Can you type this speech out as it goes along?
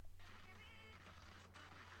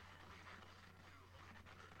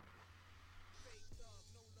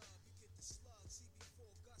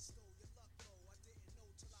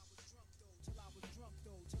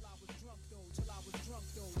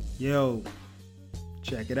Yo,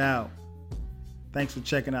 check it out. Thanks for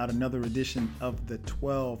checking out another edition of the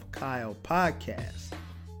 12 Kyle podcast.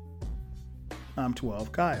 I'm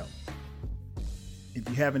 12 Kyle. If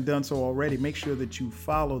you haven't done so already, make sure that you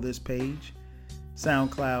follow this page,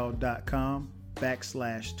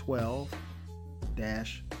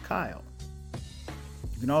 soundcloud.com/12-Kyle.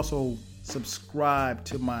 You can also subscribe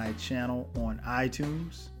to my channel on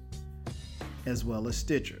iTunes as well as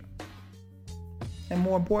Stitcher. And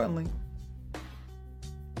more importantly,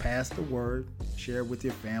 pass the word, share it with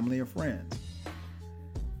your family and friends.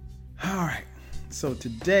 All right, so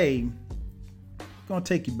today, I'm going to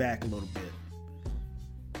take you back a little bit.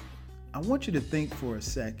 I want you to think for a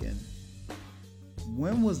second,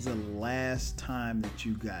 when was the last time that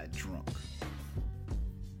you got drunk?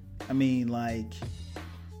 I mean, like,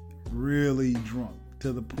 really drunk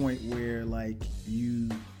to the point where, like, you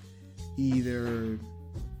either,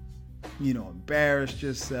 embarrassed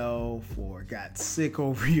yourself or got sick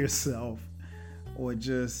over yourself or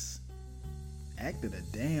just acted a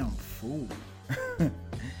damn fool.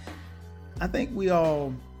 I think we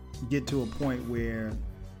all get to a point where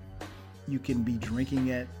you can be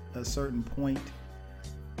drinking at a certain point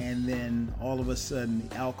and then all of a sudden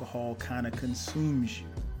the alcohol kind of consumes you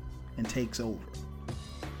and takes over.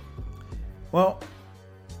 Well,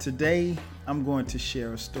 today I'm going to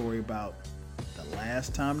share a story about the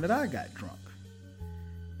last time that I got drunk.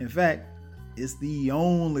 In fact, it's the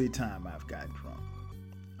only time I've got drunk.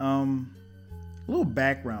 A little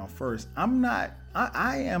background first. I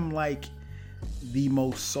am like the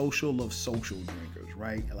most social of social drinkers,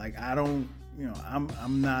 right? Like I don't,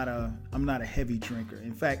 I'm not a heavy drinker.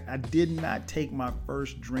 In fact, I did not take my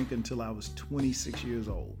first drink until I was 26 years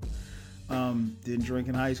old. Didn't drink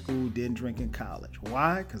in high school, didn't drink in college.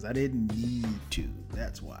 Why? Because I didn't need to.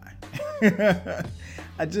 That's why.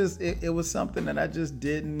 It was something that I just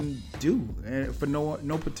didn't do, and for no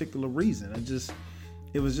particular reason.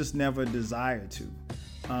 It was just never a desire to.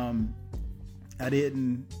 I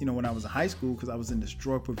didn't, when I was in high school, because I was in this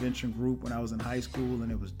drug prevention group when I was in high school, and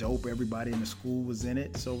it was dope. Everybody in the school was in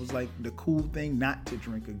it. So it was like the cool thing not to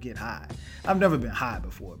drink or get high. I've never been high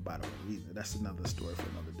before, by the way, either. That's another story for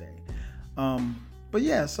another day. But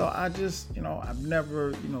yeah, so I just, I've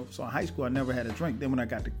never, so in high school, I never had a drink. Then when I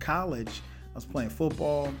got to college, I was playing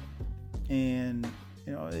football and,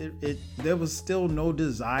 there was still no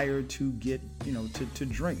desire to get, to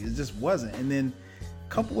drink. It just wasn't. And then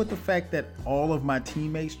coupled with the fact that all of my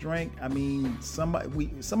teammates drank, I mean,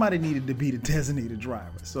 somebody needed to be the designated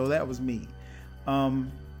driver. So that was me. And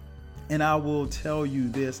I will tell you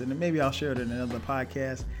this, and maybe I'll share it in another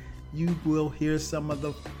podcast. You will hear some of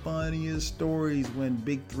the funniest stories when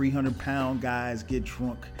big 300-pound guys get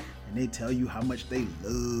drunk and they tell you how much they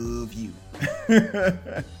love you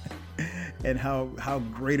and how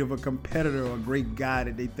great of a competitor or a great guy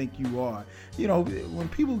that they think you are. When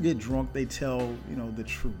people get drunk, they tell, the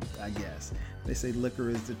truth, I guess. They say liquor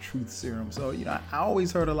is the truth serum. So, I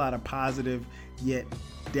always heard a lot of positive yet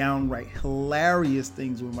downright hilarious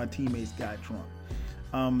things when my teammates got drunk.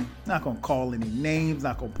 Not going to call any names,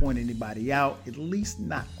 not going to point anybody out, at least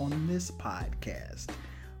not on this podcast,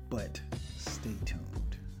 but stay tuned.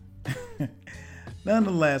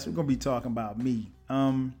 Nonetheless, we're going to be talking about me.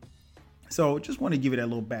 So just want to give you that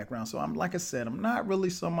little background. So I'm not really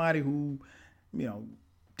somebody who,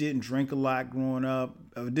 didn't drink a lot growing up,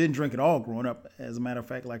 or didn't drink at all growing up. As a matter of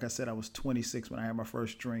fact, like I said, I was 26 when I had my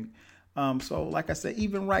first drink. So like I said,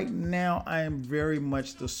 even right now, I am very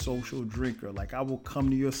much the social drinker. Like I will come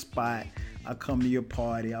to your spot, I'll come to your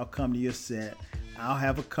party, I'll come to your set, I'll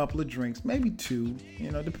have a couple of drinks, maybe two,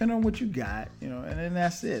 depending on what you got, and then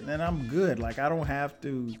that's it. And I'm good. Like I don't have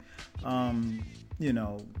to,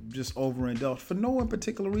 just overindulge for no one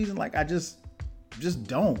particular reason. Like I just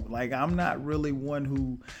don't. Like I'm not really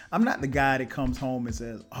I'm not the guy that comes home and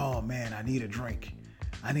says, oh man, I need a drink.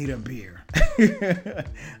 I need a beer.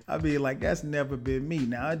 I mean, like, that's never been me.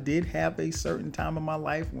 Now, I did have a certain time in my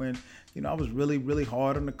life when, I was really, really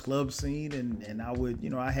hard on the club scene and I would,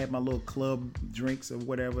 I had my little club drinks or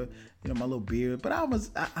whatever, my little beer. But I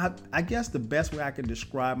guess the best way I can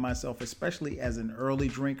describe myself, especially as an early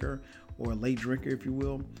drinker or a late drinker, if you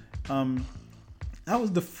will, I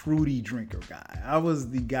was the fruity drinker guy. I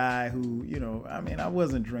was the guy who, I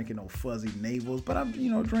wasn't drinking no fuzzy navels, but I,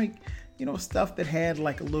 drank, stuff that had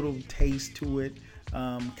like a little taste to it,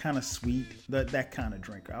 kind of sweet, that kind of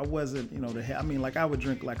drinker. I wasn't, I would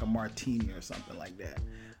drink like a martini or something like that.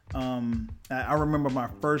 I remember my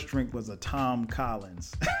first drink was a Tom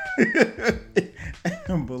Collins.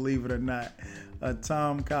 Believe it or not. a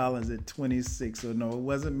Tom Collins at 26. So no, it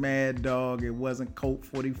wasn't Mad Dog. It wasn't Colt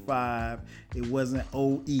 45. It wasn't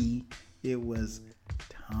OE. It was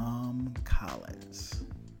Tom Collins.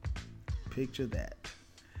 Picture that.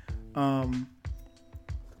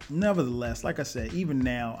 Nevertheless, like I said, even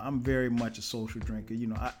now, I'm very much a social drinker.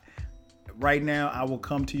 Right now, I will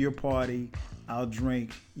come to your party. I'll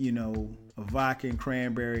drink, a vodka and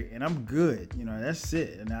cranberry, and I'm good. That's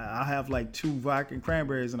it. And I'll have like 2 vodka and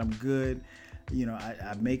cranberries, and I'm good.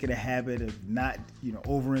 I make it a habit of not,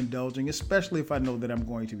 overindulging, especially if I know that I'm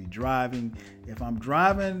going to be driving. If I'm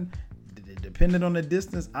driving, depending on the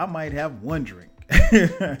distance, I might have 1 drink.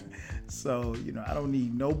 So, I don't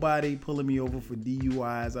need nobody pulling me over for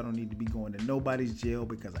DUIs. I don't need to be going to nobody's jail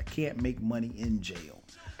because I can't make money in jail.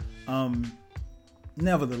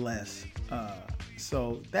 Nevertheless,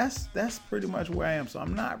 so that's pretty much where I am. So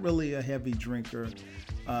I'm not really a heavy drinker.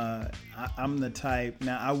 I'm the type.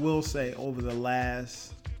 Now, I will say over the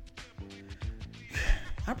last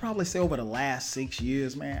 6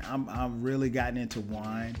 years, man, I'm really gotten into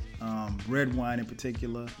wine, red wine in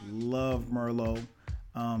particular. Love Merlot.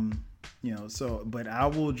 But I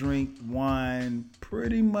will drink wine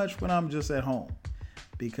pretty much when I'm just at home,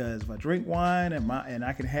 because if I drink wine and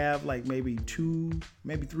I can have like maybe 2,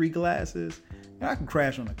 maybe 3 glasses, I can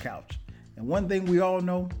crash on the couch. And one thing we all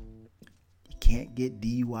know, you can't get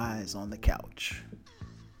DUIs on the couch,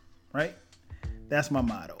 right? That's my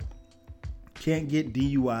motto. Can't get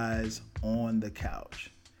DUIs on the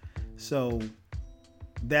couch. So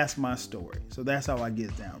that's my story. So that's how I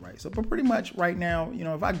get down, right? So, but pretty much right now,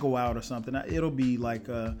 if I go out or something, it'll be like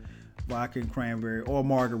a vodka and cranberry or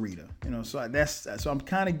margarita, So I'm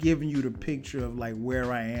kind of giving you the picture of like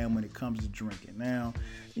where I am when it comes to drinking. Now,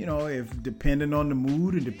 if depending on the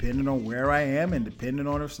mood and depending on where I am and depending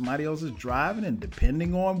on if somebody else is driving and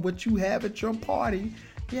depending on what you have at your party,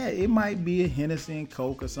 yeah, it might be a Hennessy and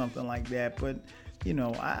Coke or something like that. But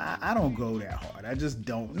I don't go that hard. I just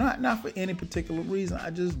don't. Not for any particular reason. I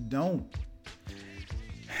just don't.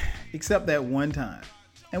 Except that one time.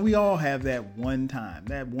 And we all have that one time.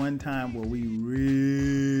 That one time where we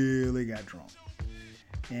really got drunk.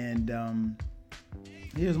 And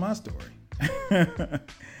here's my story.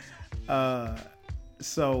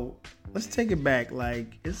 So let's take it back.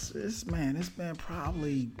 Like it's been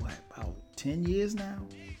probably about 10 years now.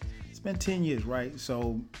 It's been 10 years, right?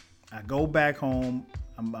 So I go back home.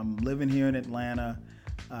 I'm living here in Atlanta.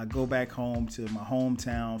 I go back home to my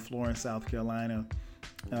hometown, Florence, South Carolina.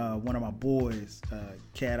 One of my boys,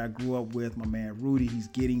 cat I grew up with, my man Rudy, he's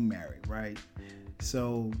getting married, right?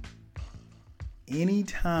 So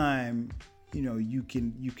anytime you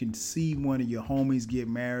can see one of your homies get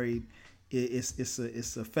married,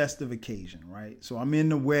 it's a festive occasion, right? So I'm in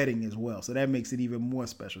the wedding as well, so that makes it even more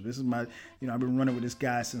special. This is my, I've been running with this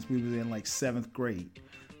guy since we was in like 7th grade.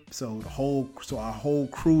 So our whole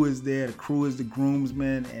crew is there. The crew is the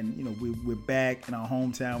groomsmen, and we're back in our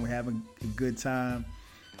hometown. We're having a good time.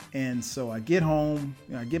 And so I get home,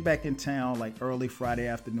 I get back in town like early Friday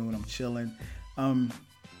afternoon. I'm chilling.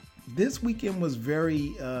 This weekend was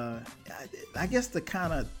very, I guess the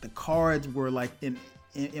cards were like in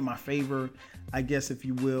my favor, I guess, if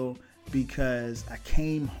you will, because I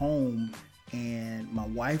came home and my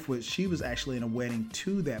wife she was actually in a wedding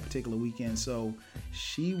too that particular weekend. So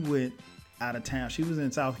she went out of town. She was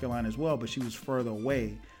in South Carolina as well, but she was further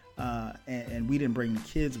away. And we didn't bring the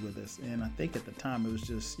kids with us. And I think at the time it was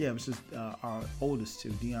just our oldest 2,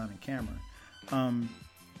 Dion and Cameron.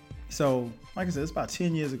 So like I said, it's about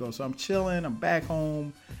 10 years ago. So I'm chilling, I'm back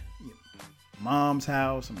home, mom's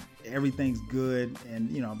house, and everything's good.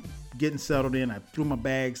 And, I'm getting settled in. I threw my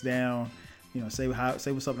bags down, say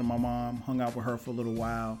what's up to my mom, hung out with her for a little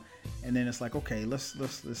while. And then it's like, okay, let's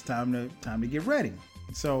time to get ready.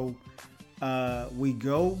 So, we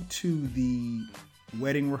go to the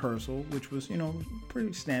wedding rehearsal, which was,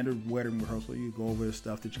 pretty standard wedding rehearsal. You go over the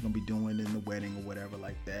stuff that you're going to be doing in the wedding or whatever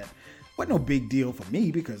like that. Wasn't no big deal for me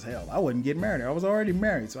because, hell, I wasn't getting married. I was already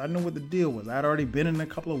married, so I knew what the deal was. I'd already been in a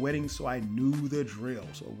couple of weddings, so I knew the drill.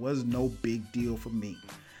 So it was no big deal for me.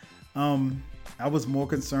 I was more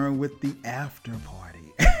concerned with the after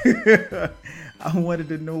party. I wanted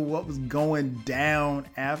to know what was going down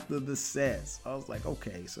after the sets. I was like,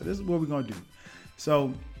 okay, so this is what we're going to do.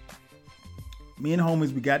 So me and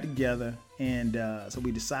homies, we got together, and so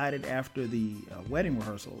we decided after the wedding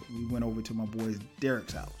rehearsal, we went over to my boy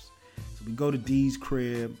Derek's house. So we go to Dee's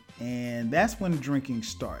crib, and that's when drinking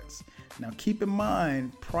starts. Now, keep in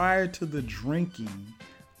mind, prior to the drinking,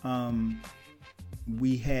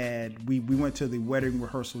 we went to the wedding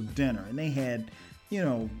rehearsal dinner, and they had,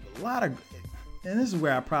 a lot of, and this is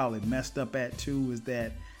where I probably messed up at too, is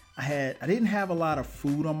that I didn't have a lot of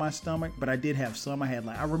food on my stomach, but I did have some.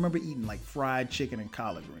 I remember eating like fried chicken and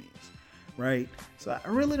collard greens, right? So I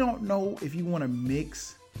really don't know if you want to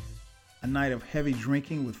mix a night of heavy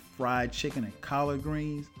drinking with fried chicken and collard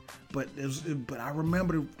greens, but I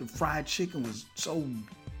remember the fried chicken was so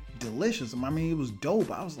delicious. I mean, it was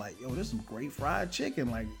dope. I was like, yo, this is some great fried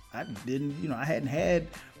chicken. Like, I hadn't had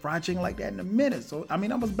fried chicken like that in a minute. So, I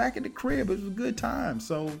mean, I was back at the crib. It was a good time.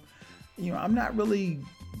 So, I'm not really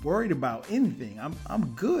worried about anything. I'm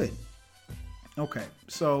good. Okay,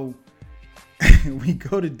 so we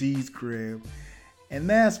go to Dee's crib, and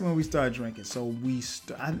that's when we start drinking. So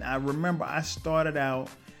I remember I started out.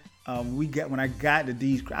 When I got to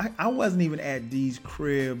Dee's crib, I wasn't even at Dee's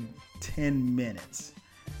crib 10 minutes,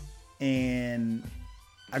 and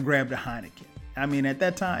I grabbed a Heineken. I mean, at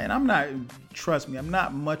that time, and trust me, I'm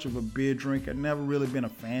not much of a beer drinker. I've never really been a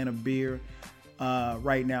fan of beer.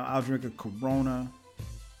 Right now, I'll drink a Corona,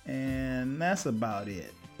 and that's about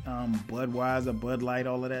it. Budweiser, Bud Light,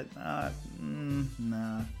 all of that.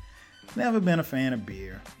 Nah. Never been a fan of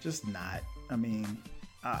beer. Just not. I mean,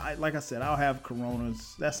 like I said, I'll have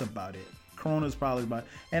Coronas. That's about it. Corona's probably about.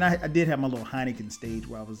 And I did have my little Heineken stage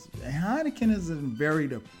where Heineken is a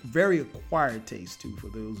very acquired taste too for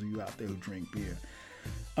those of you out there who drink beer.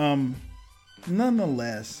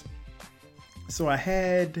 Nonetheless, so I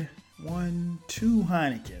had 2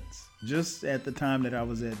 Heinekens just at the time that I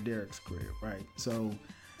was at Derek's crib, right? So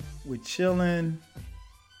we're chilling,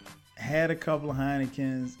 had a couple of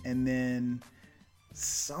Heinekens, and then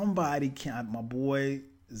my boy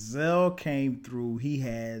Zell came through. He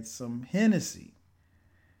had some Hennessy.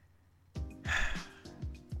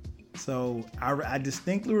 So I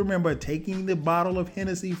distinctly remember taking the bottle of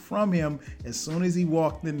Hennessy from him as soon as he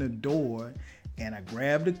walked in the door, and I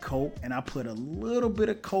grabbed a Coke and I put a little bit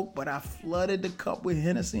of Coke, but I flooded the cup with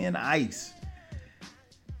Hennessy and ice.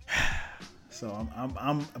 So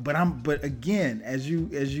but again,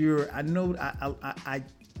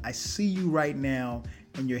 I see you right now,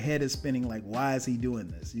 and your head is spinning like, why is he doing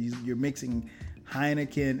this? You're mixing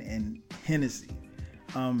Heineken and Hennessy.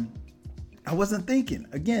 I wasn't thinking.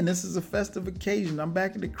 Again, this is a festive occasion. I'm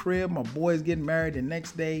back at the crib. My boy's getting married the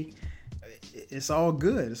next day. It's all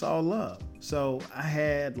good. It's all love. So I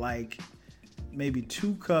had like maybe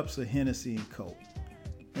 2 cups of Hennessy and Coke,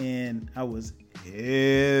 and I was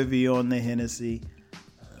heavy on the Hennessy,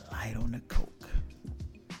 light on the Coke.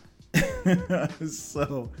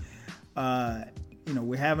 So,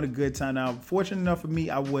 we're having a good time now. Fortunate enough for me,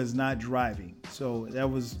 I was not driving, so it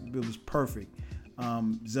was perfect.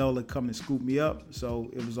 Zell had come and scoop me up, so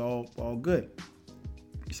it was all good.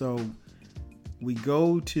 So we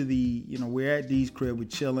go to we're at Dee's crib, we're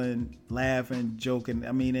chilling, laughing, joking.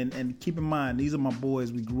 I mean, and keep in mind, these are my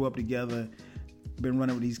boys. We grew up together, been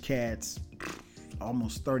running with these cats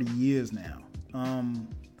almost 30 years now.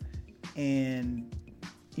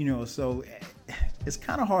 So it's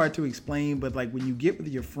kind of hard to explain, but like when you get with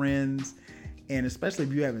your friends, and especially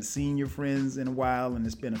if you haven't seen your friends in a while, and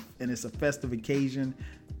it's a festive occasion,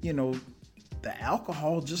 the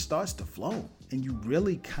alcohol just starts to flow, and you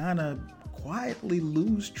really kind of quietly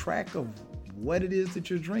lose track of what it is that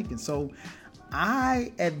you're drinking. So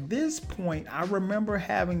at this point, I remember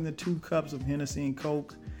having the 2 cups of Hennessy and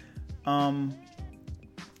Coke.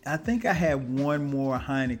 I think I had 1 more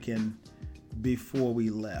Heineken before we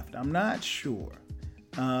left. I'm not sure.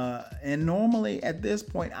 And normally at this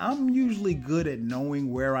point, I'm usually good at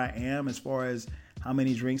knowing where I am as far as how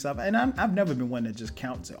many drinks I've never been one to just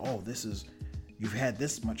count and say, oh, you've had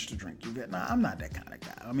this much to drink. I'm not that kind of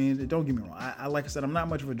guy. I mean, don't get me wrong. Like I said, I'm not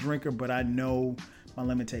much of a drinker, but I know my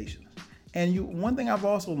limitations. And one thing I've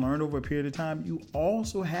also learned over a period of time, you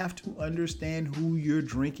also have to understand who you're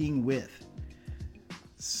drinking with.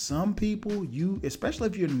 Some people, especially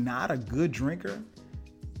if you're not a good drinker,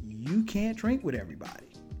 you can't drink with everybody,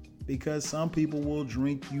 because some people will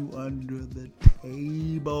drink you under the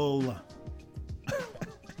table.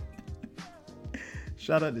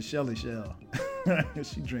 Shout out to Shelly Shell.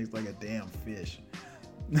 She drinks like a damn fish.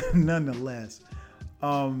 Nonetheless.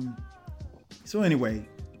 So anyway,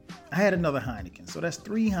 I had another Heineken. So that's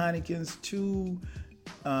 3 Heinekens, 2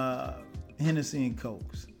 Hennessy and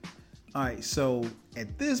Cokes. All right, so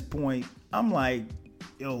at this point, I'm like,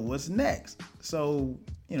 yo, what's next? So,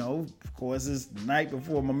 of course, it's the night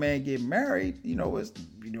before my man get married.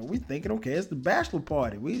 We thinking, okay, it's the bachelor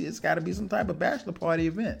party. It's got to be some type of bachelor party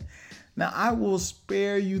event. Now, I will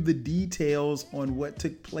spare you the details on what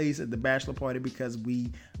took place at the bachelor party, because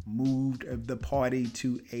we moved the party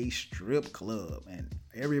to a strip club, and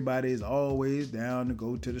everybody is always down to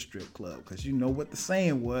go to the strip club, because you know what the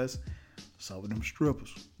saying was. What's up with them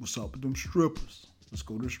strippers? What's up with them strippers? Let's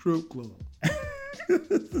go to the strip club.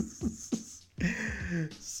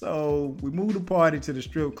 So we moved the party to the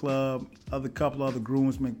strip club. Couple other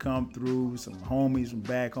groomsmen come through, some homies from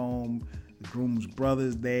back home, the groom's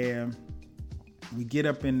brothers there. We get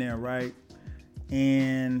up in there, right?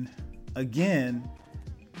 And again,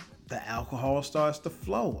 the alcohol starts to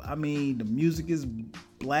flow. I mean, the music is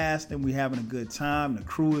blasting. We having a good time. The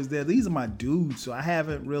crew is there. These are my dudes, so I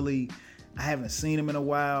haven't seen them in a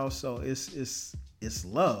while. So it's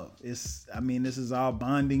love. This is our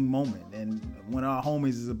bonding moment. And one of our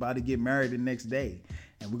homies is about to get married the next day,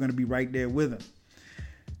 and we're gonna be right there with him.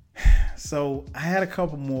 So I had a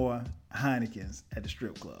couple more Heinekens at the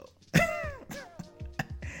strip club.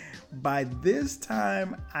 By this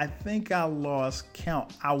time, I think I lost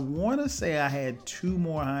count. I want to say I had 2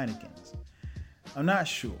 more Heinekens. I'm not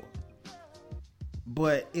sure.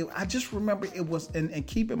 But I just remember it was, and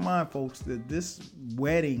keep in mind, folks, that this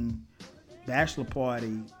wedding, bachelor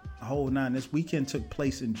party, the whole nine, this weekend took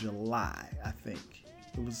place in July, I think.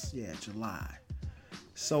 It was, July.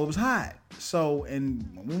 So it was hot. So, and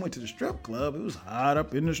when we went to the strip club, it was hot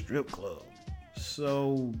up in the strip club.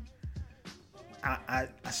 So I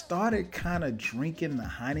started kind of drinking the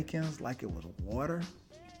Heinekens like it was water.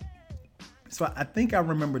 So I think I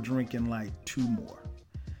remember drinking like 2 more.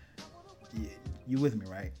 Yeah, you with me,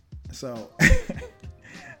 right? So,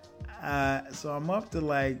 so I'm up to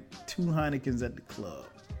like 2 Heinekens at the club.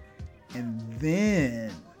 And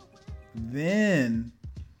then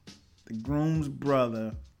the groom's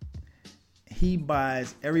brother, he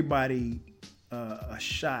buys everybody a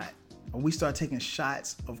shot. We start taking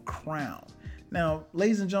shots of Crown. Now,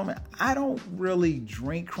 ladies and gentlemen, I don't really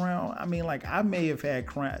drink Crown. I mean, like, I may have had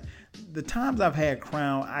Crown. The times I've had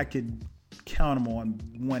Crown, I could count them on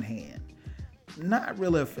one hand. Not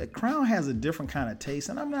really. Crown has a different kind of taste,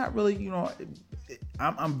 and I'm not really,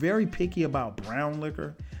 I'm very picky about brown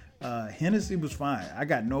liquor. Hennessy was fine. I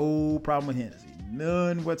got no problem with Hennessy.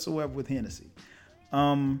 None whatsoever with Hennessy.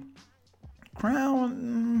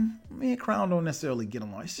 Crown, me and Crown don't necessarily get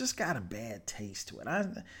along. It's just got a bad taste to it.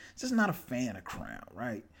 I'm just not a fan of Crown,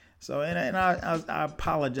 right? So, and I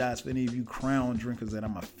apologize for any of you Crown drinkers that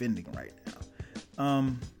I'm offending right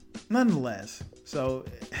now. Nonetheless, so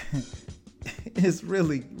it's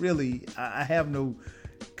really, I have no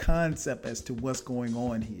concept as to what's going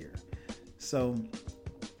on here. So,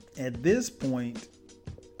 at this point,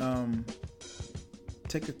 I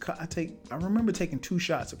remember taking 2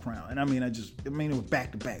 shots of Crown, and it was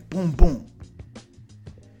back to back, boom, boom.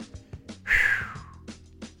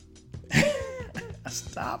 I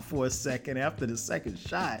stopped for a second after the second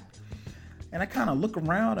shot, and I kind of look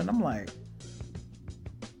around, and I'm like,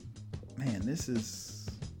 man, this is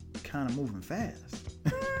kind of moving fast.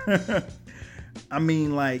 I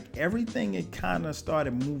mean, like, everything, it kind of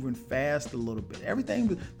started moving fast a little bit.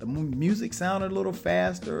 Everything, the music sounded a little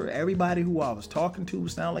faster. Everybody who I was talking to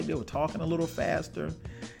sounded like they were talking a little faster.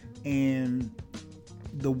 And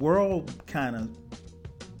the world kind of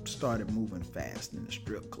started moving fast in the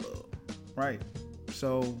strip club, right?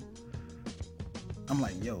 So I'm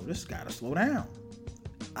like, yo, this gotta slow down.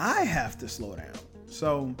 I have to slow down.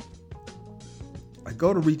 So I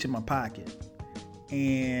go to reach in my pocket,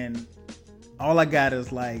 and all I got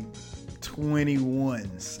is like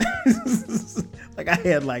 21s. Like, I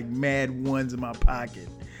had like mad ones in my pocket.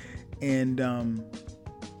 And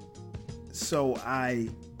so I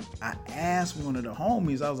asked one of the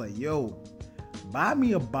homies, I was like, yo, buy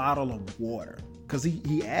me a bottle of water. Cause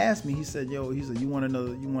he asked me, he said, you want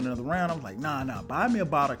another round? I was like, nah, buy me a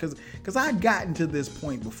bottle. Cause I had gotten to this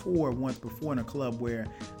point once before in a club where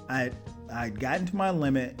I'd gotten to my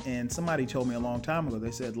limit, and somebody told me a long time ago,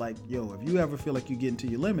 they said, like, yo, if you ever feel like you're getting to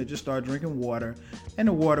your limit, just start drinking water, and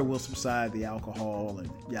the water will subside the alcohol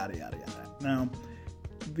and yada, yada, yada. Now,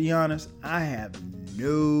 to be honest, I have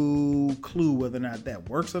no clue whether or not that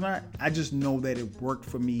works or not. I just know that it worked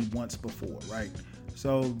for me once before, right?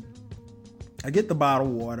 So I get the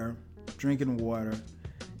bottled water, drinking water,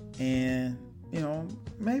 and,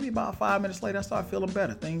 maybe about 5 minutes later, I start feeling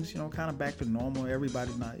better. Things, kind of back to normal.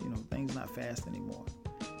 Everybody's not, things not fast anymore.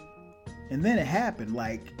 And then it happened.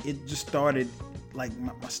 Like, it just started, like,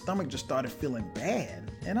 my stomach just started feeling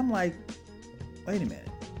bad. And I'm like, wait a minute.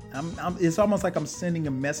 It's almost like I'm sending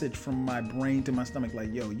a message from my brain to my stomach,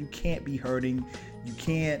 like, yo, you can't be hurting. You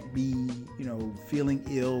can't be, feeling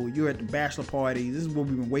ill. You're at the bachelor party. This is what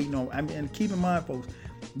we've been waiting on. And keep in mind, folks,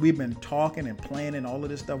 we've been talking and planning all of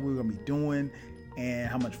this stuff we're going to be doing and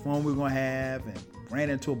how much fun we're going to have, and ran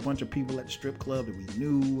into a bunch of people at the strip club that we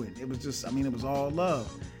knew. And it was just, it was all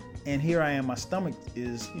love. And here I am, my stomach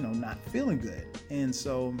is, not feeling good. And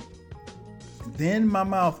so then my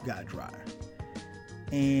mouth got dry.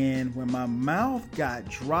 And when my mouth got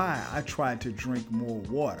dry, I tried to drink more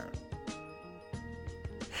water.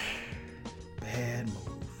 Bad move.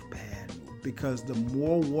 Because the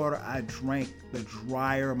more water I drank, the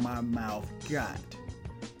drier my mouth got.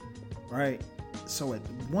 Right? So at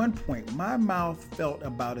one point, my mouth felt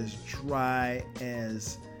about as dry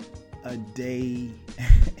as a day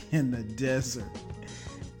in the desert.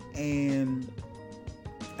 And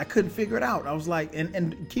I couldn't figure it out. I was like,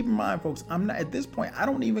 and keep in mind, folks, I'm not at this point, I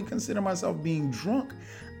don't even consider myself being drunk.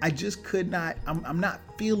 I just could not, I'm not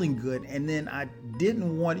feeling good. And then I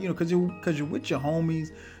didn't want, because you're with your homies,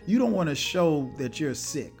 you don't want to show that you're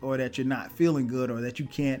sick or that you're not feeling good or that you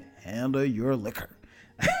can't handle your liquor.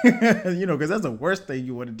 Because that's the worst thing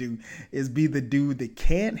you want to do is be the dude that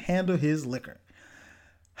can't handle his liquor.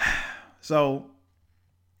 So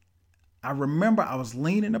I remember I was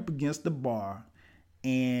leaning up against the bar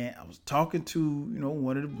and I was talking to,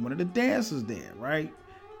 one of the dancers there, right?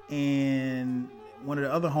 And one of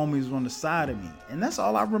the other homies was on the side of me. And that's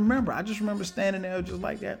all I remember. I just remember standing there just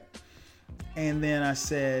like that. And then I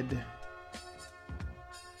said,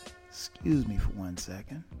 excuse me for 1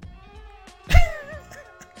 second.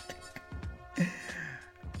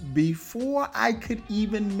 Before I could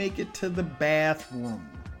even make it to the bathroom,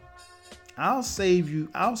 I'll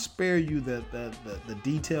spare you the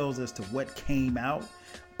details as to what came out.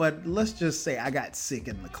 But let's just say I got sick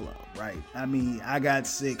in the club, right? I mean, I got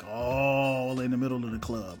sick all in the middle of the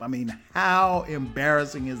club. I mean, how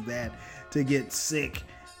embarrassing is that to get sick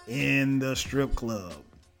in the strip club?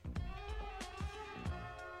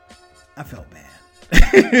 I felt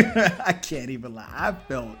bad. I can't even lie. I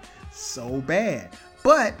felt so bad.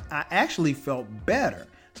 But I actually felt better.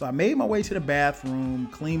 So I made my way to the bathroom,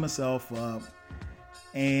 cleaned myself up,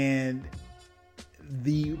 and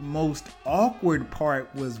the most awkward part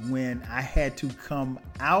was when I had to come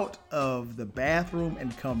out of the bathroom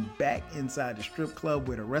and come back inside the strip club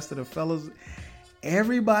where the rest of the fellas,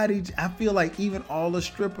 everybody, I feel like even all the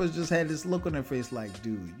strippers just had this look on their face like,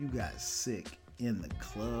 dude, you got sick in the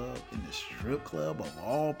club, in the strip club of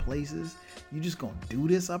all places. You just gonna do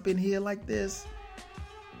this up in here like this?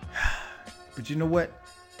 But you know what?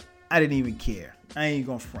 I didn't even care. I ain't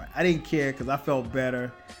gonna front. I didn't care because I felt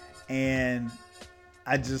better. And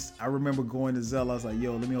I remember going to Zell. I was like,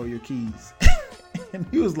 yo, let me hold your keys. And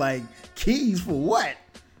he was like, keys for what?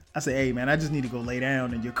 I said, hey, man, I just need to go lay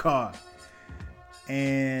down in your car.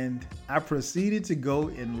 And I proceeded to go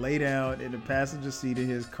and lay down in the passenger seat of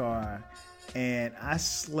his car. And I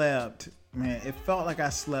slept, man, it felt like I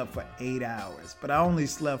slept for 8 hours. But I only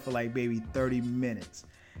slept for like maybe 30 minutes.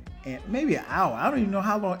 And maybe an hour. I don't even know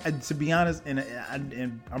how long, to be honest. And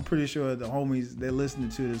I'm pretty sure the homies, they're listening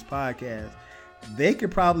to this podcast, they could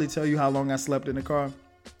probably tell you how long I slept in the car.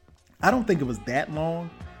 I don't think it was that long,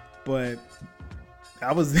 but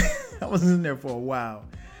I was in there for a while.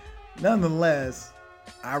 Nonetheless,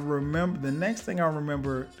 I remember the next thing I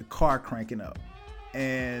remember, the car cranking up,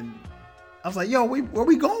 and I was like, "Yo, where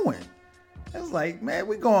we going?" I was like, "Man,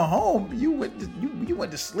 we going home. You went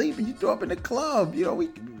to sleep and you threw up in the club.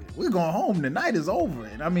 We're going home. The night is over."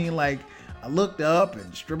 And I mean, like, I looked up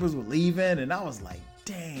and strippers were leaving, and I was like,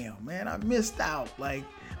 damn, man, I missed out. Like,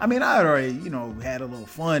 I mean, I had already, had a little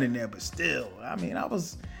fun in there, but still, I mean,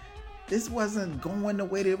 this wasn't going the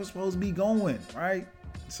way that it was supposed to be going, right?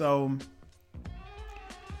 So,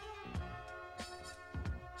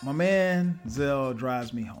 my man, Zell,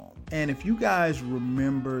 drives me home. And if you guys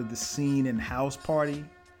remember the scene in House Party,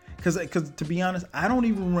 because to be honest, I don't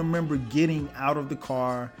even remember getting out of the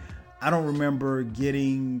car. I don't remember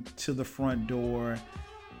getting to the front door.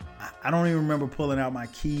 I don't even remember pulling out my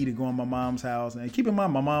key to go in my mom's house. And keep in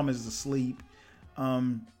mind, my mom is asleep.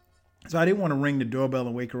 So I didn't want to ring the doorbell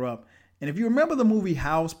and wake her up. And if you remember the movie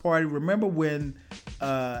House Party, remember when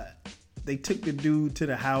they took the dude to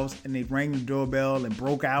the house and they rang the doorbell and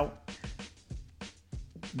broke out?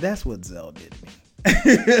 That's what Zell did to me.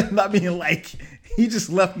 I mean, like, he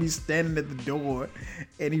just left me standing at the door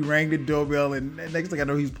and he rang the doorbell, and next thing I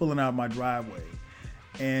know, he's pulling out my driveway.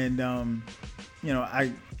 And,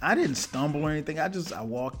 I didn't stumble or anything. I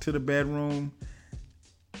walked to the bedroom.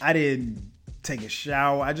 I didn't take a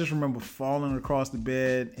shower. I just remember falling across the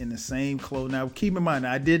bed in the same clothes. Now, keep in mind,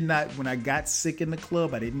 I did not, when I got sick in the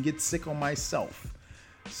club, I didn't get sick on myself.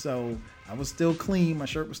 So I was still clean. My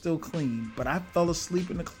shirt was still clean, but I fell asleep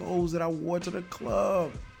in the clothes that I wore to the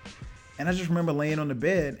club. And I just remember laying on the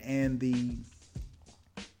bed and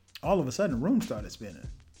all of a sudden the room started spinning.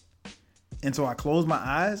 And so I closed my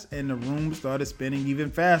eyes and the room started spinning even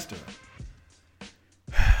faster.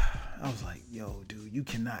 I was like, yo, dude, you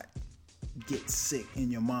cannot get sick in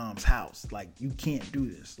your mom's house. Like, you can't do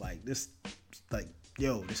this. Like,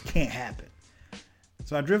 yo, this can't happen.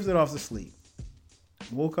 So I drifted off to sleep.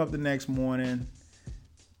 Woke up the next morning,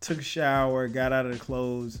 took a shower, got out of the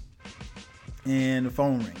clothes, and the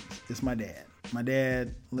phone rings. It's my dad. My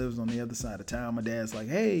dad lives on the other side of town. My dad's like,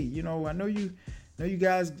 hey, you know, I know you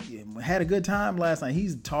guys had a good time last night.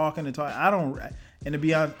 He's talking and talking. And to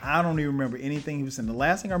be honest, I don't even remember anything he was saying. The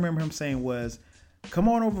last thing I remember him saying was, come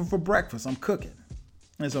on over for breakfast. I'm cooking.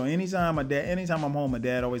 And so anytime I'm home, my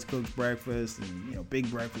dad always cooks breakfast and, you know, big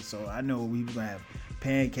breakfast. So I know we were going to have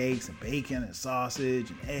pancakes and bacon and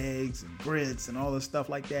sausage and eggs and grits and all this stuff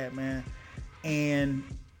like that, man. And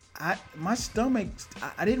my stomach,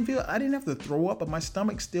 I didn't have to throw up, but my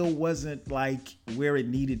stomach still wasn't like where it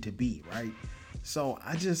needed to be, right? So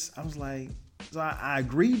I was like, so I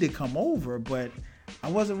agreed to come over, but I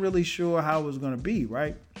wasn't really sure how it was going to be,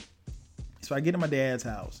 right? So I get to my dad's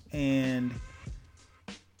house and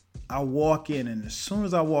I walk in, and as soon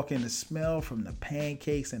as I walk in, the smell from the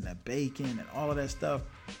pancakes and the bacon and all of that stuff,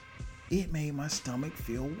 it made my stomach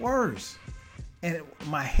feel worse. And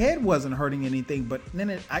my head wasn't hurting anything, but then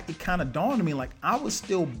it kind of dawned on me, like I was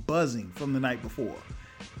still buzzing from the night before.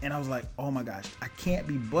 And I was like, oh my gosh, I can't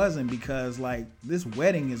be buzzing because like this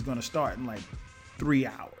wedding is going to start in like 3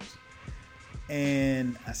 hours.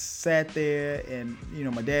 And I sat there and, you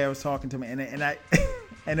know, my dad was talking to me and I,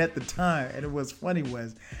 and at the time, and it was funny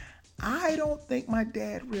was, I don't think my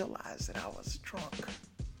dad realized that I was drunk.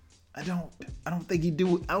 I don't think he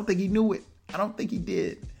knew it. I don't think he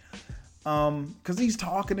did. Cause he's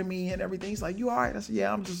talking to me and everything. He's like, you all right? I said,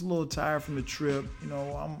 yeah, I'm just a little tired from the trip. You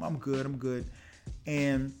know, I'm good.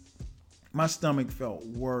 And my stomach felt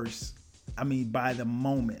worse. I mean, by the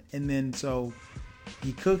moment. And then, so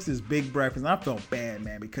he cooks this big breakfast and I felt bad,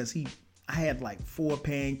 man, because I had like 4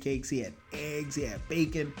 pancakes. He had eggs, he had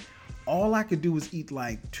bacon. All I could do was eat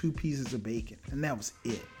like 2 pieces of bacon, and that was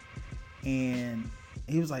it. And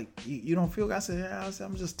he was like, you don't feel good? I said, yeah.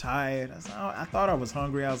 I'm just tired. I thought I was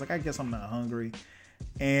hungry. I was like, I guess I'm not hungry.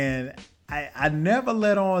 And I never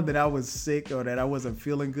let on that I was sick or that I wasn't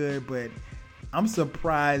feeling good, but I'm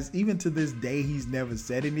surprised. Even to this day, he's never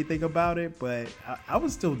said anything about it, but I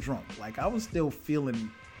was still drunk. Like I was still feeling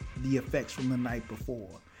the effects from the night before.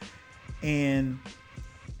 And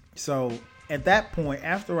so at that point,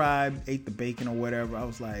 after I ate the bacon or whatever, I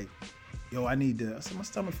was like, yo, I said, my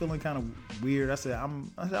stomach feeling kind of weird. I said,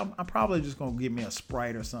 I'm probably just going to give me a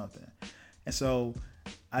Sprite or something. And so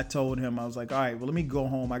I told him, I was like, all right, well, let me go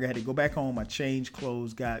home. I had to go back home. I changed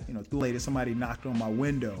clothes, got, later somebody knocked on my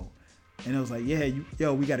window and it was like,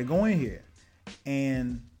 yeah, we got to go in here.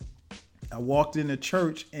 And I walked into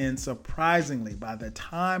church, and surprisingly, by the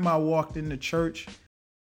time I walked into church,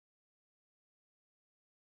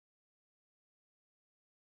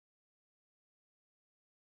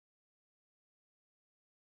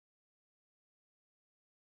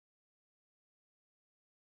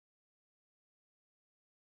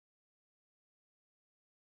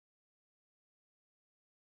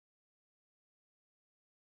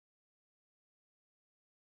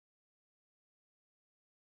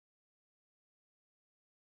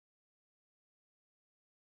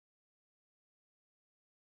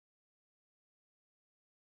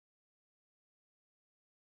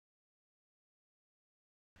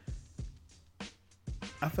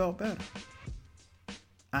 I felt better.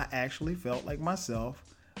 I actually felt like myself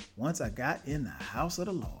once I got in the house of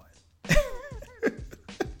the Lord.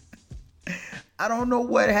 I don't know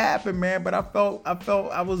what happened, man, but I felt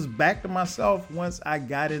I was back to myself once I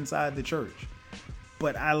got inside the church.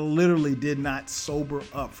 But I literally did not sober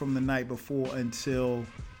up from the night before until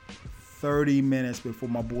 30 minutes before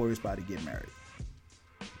my boy was about to get married.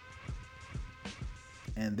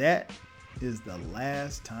 And that is the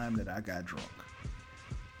last time that I got drunk.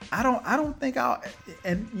 I don't think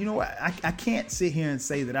and you know what, I can't sit here and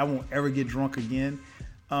say that I won't ever get drunk again.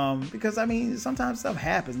 Because I mean, sometimes stuff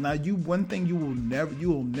happens. Now, one thing you will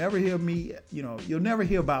never hear me, you'll never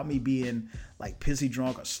hear about me being like pissy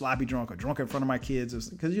drunk or sloppy drunk or drunk in front of my kids,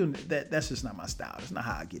 because that's just not my style. That's not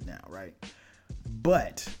how I get down, right?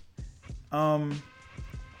 But,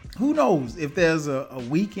 who knows if there's a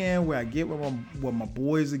weekend where I get with my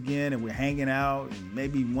boys again and we're hanging out and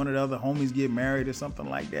maybe one of the other homies get married or something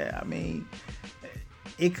like that. I mean,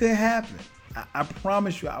 it could happen. I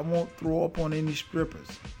promise you I won't throw up on any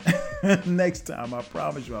strippers next time. I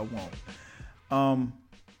promise you I won't.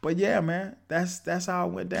 But yeah, man, that's how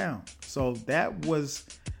it went down. So that was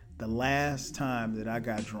the last time that I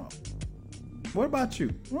got drunk. What about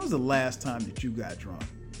you? When was the last time that you got drunk?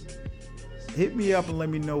 Hit me up and let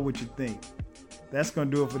me know what you think. That's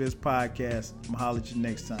going to do it for this podcast. I'm going to holler at you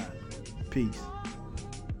next time. Peace.